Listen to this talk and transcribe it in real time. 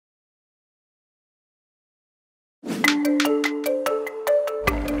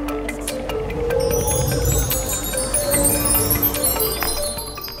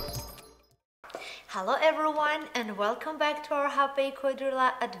welcome back to our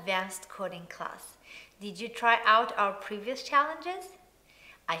Quadrilla advanced coding class. Did you try out our previous challenges?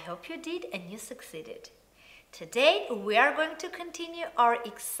 I hope you did and you succeeded. Today we are going to continue our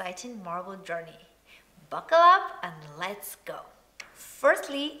exciting marble journey. Buckle up and let's go.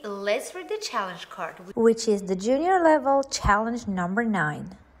 Firstly, let's read the challenge card, which is the junior level challenge number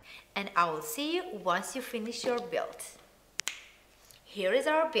 9. And I will see you once you finish your build. Here is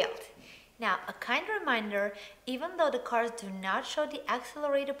our build. Now, a kind reminder, even though the cards do not show the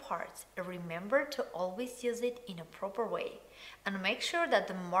accelerated parts, remember to always use it in a proper way and make sure that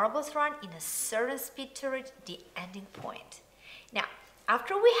the marbles run in a certain speed to reach the ending point. Now,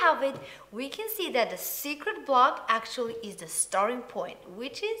 after we have it, we can see that the secret block actually is the starting point,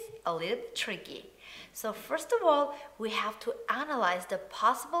 which is a little bit tricky. So first of all, we have to analyze the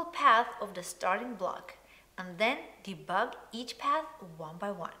possible path of the starting block and then debug each path one by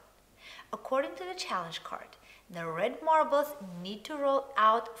one. According to the challenge card, the red marbles need to roll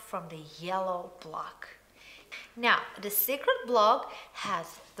out from the yellow block. Now, the secret block has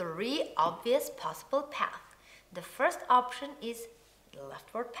 3 obvious possible paths. The first option is the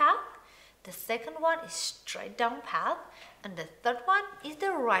leftward path, the second one is straight down path, and the third one is the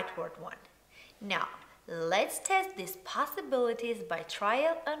rightward one. Now, let's test these possibilities by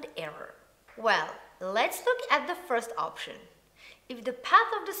trial and error. Well, let's look at the first option. If the path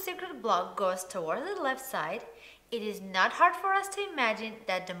of the secret block goes towards the left side, it is not hard for us to imagine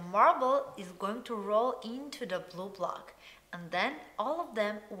that the marble is going to roll into the blue block, and then all of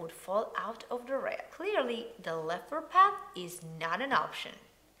them would fall out of the red. Clearly, the leftward path is not an option.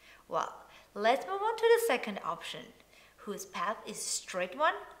 Well, let's move on to the second option, whose path is straight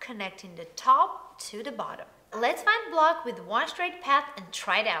one connecting the top to the bottom. Let's find block with one straight path and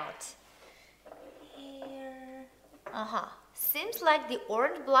try it out. Here. Seems like the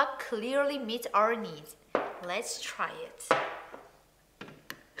orange block clearly meets our needs. Let's try it.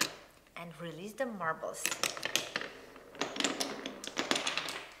 And release the marbles.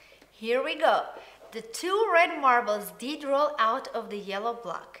 Here we go. The 2 red marbles did roll out of the yellow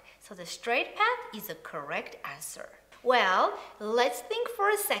block, so the straight path is a correct answer. Well, let's think for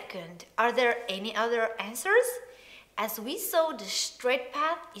a second. Are there any other answers? As we saw, the straight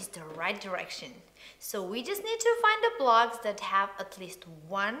path is the right direction. So we just need to find the blocks that have at least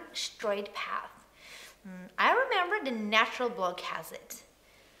one straight path. I remember the natural block has it.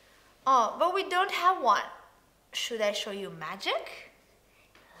 Oh, but we don't have one. Should I show you magic?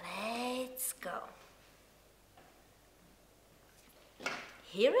 Let's go.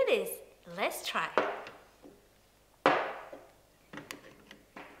 Here it is. Let's try.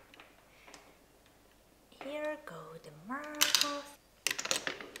 Here go the marbles.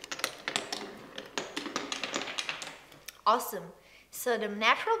 Awesome. So the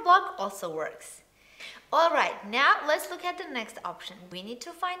natural block also works. Alright, now let's look at the next option. We need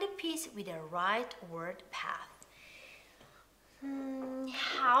to find a piece with a rightward path.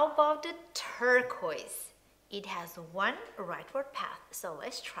 How about the turquoise? It has one rightward path, so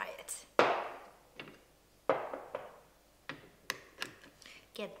let's try it.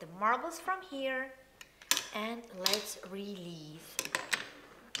 Get the marbles from here and let's release.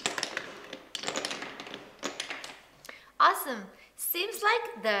 Awesome! Seems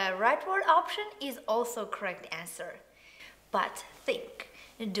like the rightward option is also correct answer. But think,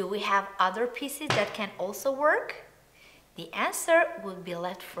 do we have other pieces that can also work? The answer will be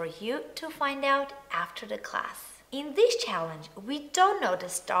left for you to find out after the class. In this challenge, we don't know the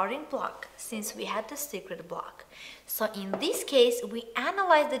starting block since we had the secret block. So in this case, we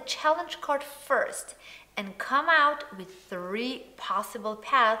analyze the challenge card first and come out with 3 possible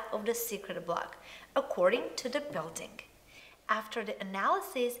paths of the secret block according to the building. After the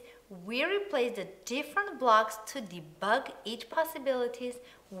analysis, we replace the different blocks to debug each possibilities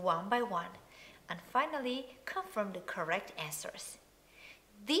one by one and finally confirm the correct answers.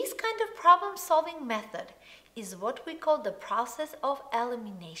 This kind of problem-solving method is what we call the process of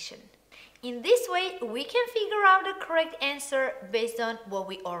elimination. In this way, we can figure out the correct answer based on what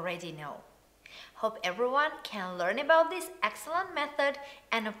we already know. Hope everyone can learn about this excellent method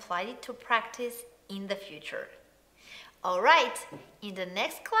and apply it to practice in the future. Alright, in the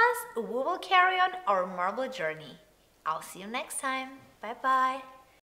next class, we will carry on our marble journey. I'll see you next time. Bye bye.